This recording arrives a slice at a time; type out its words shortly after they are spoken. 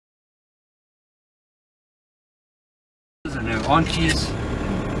aunties,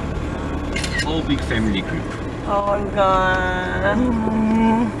 whole big family group. Oh my god.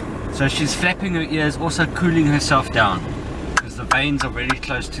 So she's flapping her ears, also cooling herself down because the veins are very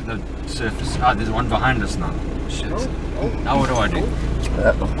close to the surface. Ah, there's one behind us now. Shit. Now what do I do?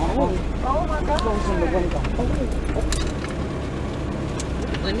 Oh my god.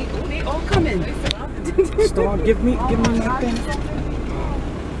 They all coming. Star, give me my thing.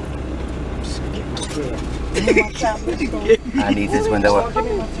 I need this window up.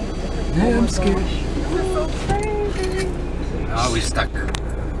 Yeah, I'm scared. Ah, we're stuck.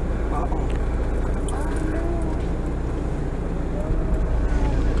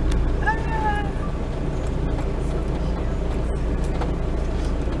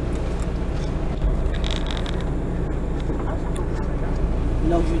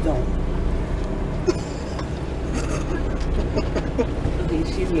 No, you don't. Okay,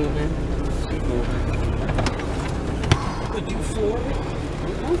 she's moving. She's moving. Could you floor it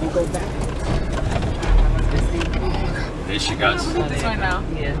and go back? There she goes. This one now.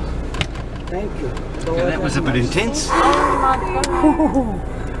 Yeah. Thank you. Okay, that was a bit intense. Oh my god.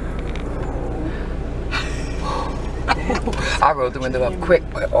 I rolled the window up quick,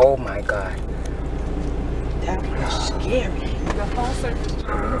 but oh my god. That was scary. The whole surface is a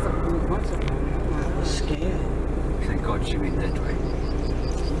whole bunch of them. I was scared. Thank God she went that way.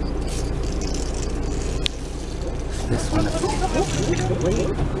 This one.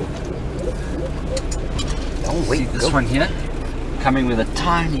 Don't wait. See this one here? Coming with a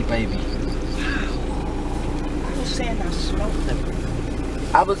tiny baby. I was saying I smoked them.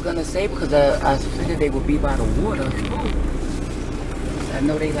 I was gonna say because I figured they would be by the water. I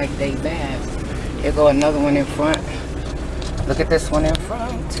know they like they baths. Here go another one in front. Look at this one in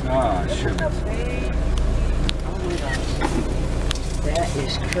front. Ah, sure. Oh my god. That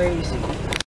is crazy.